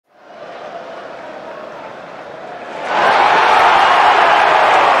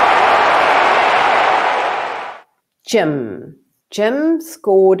Jim. Jim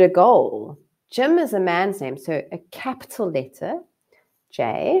scored a goal. Jim is a man's name, so a capital letter,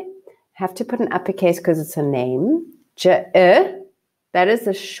 J. Have to put an uppercase because it's a name. J, that is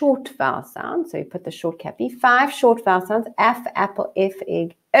a short vowel sound, so you put the short cappy. 5 short vowel sounds, F, apple, F,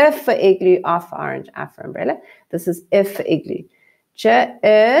 egg, F for igloo, R for orange, I for umbrella. This is F for igloo.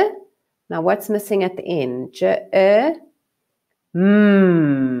 J, now what's missing at the end? J,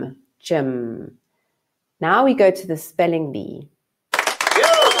 Jim. Now we go to the spelling bee.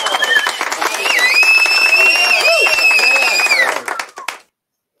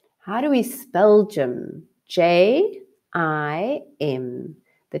 How do we spell Jim? J-I-M.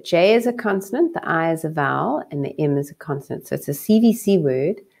 The J is a consonant, the I is a vowel, and the M is a consonant. So it's a CVC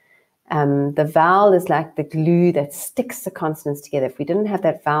word. The vowel is like the glue that sticks the consonants together. If we didn't have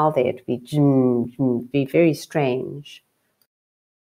that vowel there, it'd be Jim, be very strange.